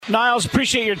Nyles,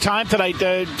 appreciate your time tonight.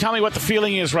 Tell me what the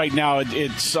feeling is right now.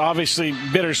 It's obviously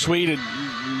bittersweet.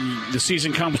 The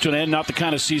season comes to an end, not the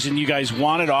kind of season you guys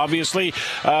wanted, obviously.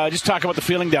 Just talk about the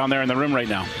feeling down there in the room right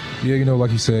now. Yeah,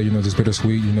 like you said, just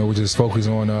bittersweet. We're just focused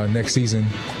on next season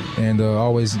and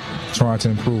always trying to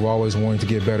improve, always wanting to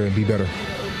get better and be better.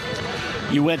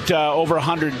 You went over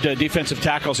 100 defensive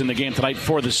tackles in the game tonight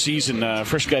for the season.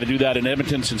 First guy to do that in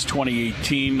Edmonton since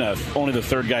 2018. Only the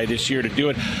third guy this year to do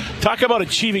it. Talk about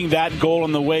achieving that goal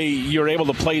and the way you're able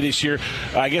to play this year.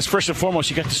 I guess first and foremost,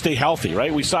 you got to stay healthy,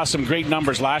 right? We saw some great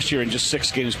numbers last year in just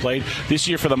 6 games played. This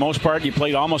year, for the most part, you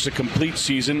played almost a complete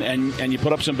season, and you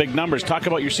put up some big numbers. Talk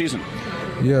about your season.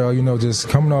 Yeah, just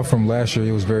coming off from last year,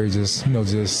 it was very just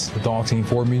daunting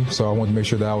for me. So I wanted to make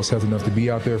sure that I was healthy enough to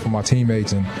be out there for my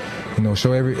teammates and,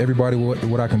 show everybody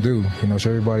what I can do. Show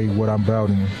everybody what I'm about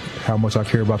and how much I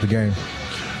care about the game.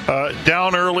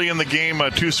 Down early in the game,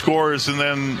 2 scores, and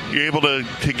then you're able to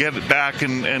get it back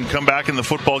and come back in the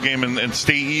football game and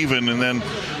stay even. And then,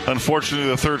 unfortunately,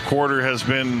 the third quarter has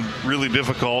been really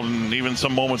difficult, and even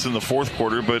some moments in the fourth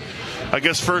quarter. But I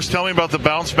guess first, tell me about the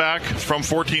bounce back from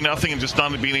 14-0 and just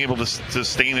not being able to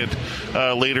sustain it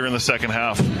later in the second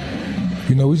half.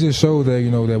 We just showed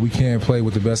that, that we can play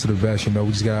with the best of the best. We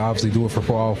just got to obviously do it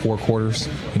for all 4 quarters.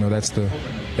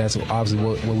 That's obviously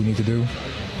what we need to do.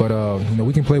 But,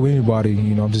 we can play with anybody.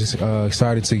 I'm just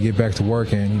excited to get back to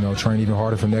work and, train even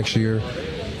harder for next year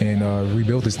and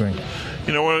rebuild this thing.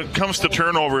 When it comes to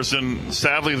turnovers, and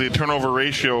sadly the turnover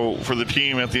ratio for the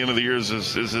team at the end of the year is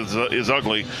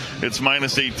ugly. It's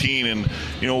 -18,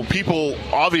 and people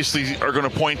obviously are going to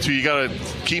point to you got to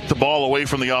keep the ball away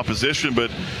from the opposition.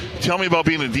 But tell me about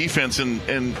being a defense, and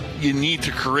you need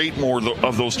to create more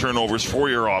of those turnovers for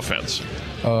your offense.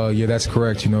 Yeah, that's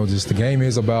correct. Just the game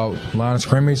is about line of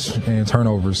scrimmage and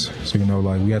turnovers. So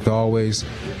we have to always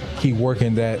keep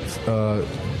working that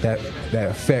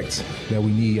effect that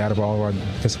we need out of all of our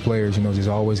defensive players. Just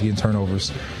always getting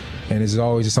turnovers, and it's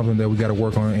always just something that we got to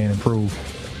work on and improve.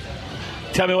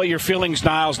 Tell me what your feelings,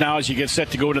 Nyles, now as you get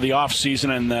set to go into the off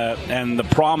season and the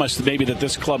promise maybe that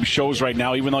this club shows right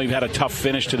now. Even though you've had a tough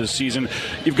finish to the season,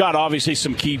 you've got obviously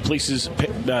some key pieces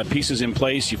in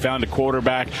place. You found a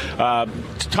quarterback.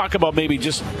 Talk about maybe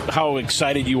just how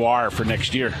excited you are for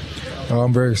next year.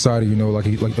 I'm very excited.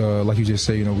 Like you just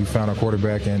said, we found our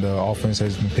quarterback, and the offense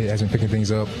has been picking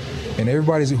things up. And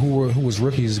everybody who was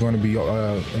rookies is going to be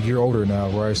a year older now,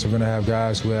 right? So we're going to have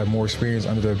guys who have more experience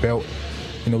under their belt.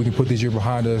 We can put this year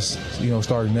behind us,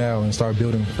 starting now and start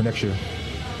building for next year.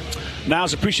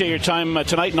 Nyles, appreciate your time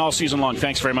tonight and all season long.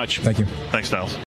 Thanks very much. Thank you. Thanks, Nyles.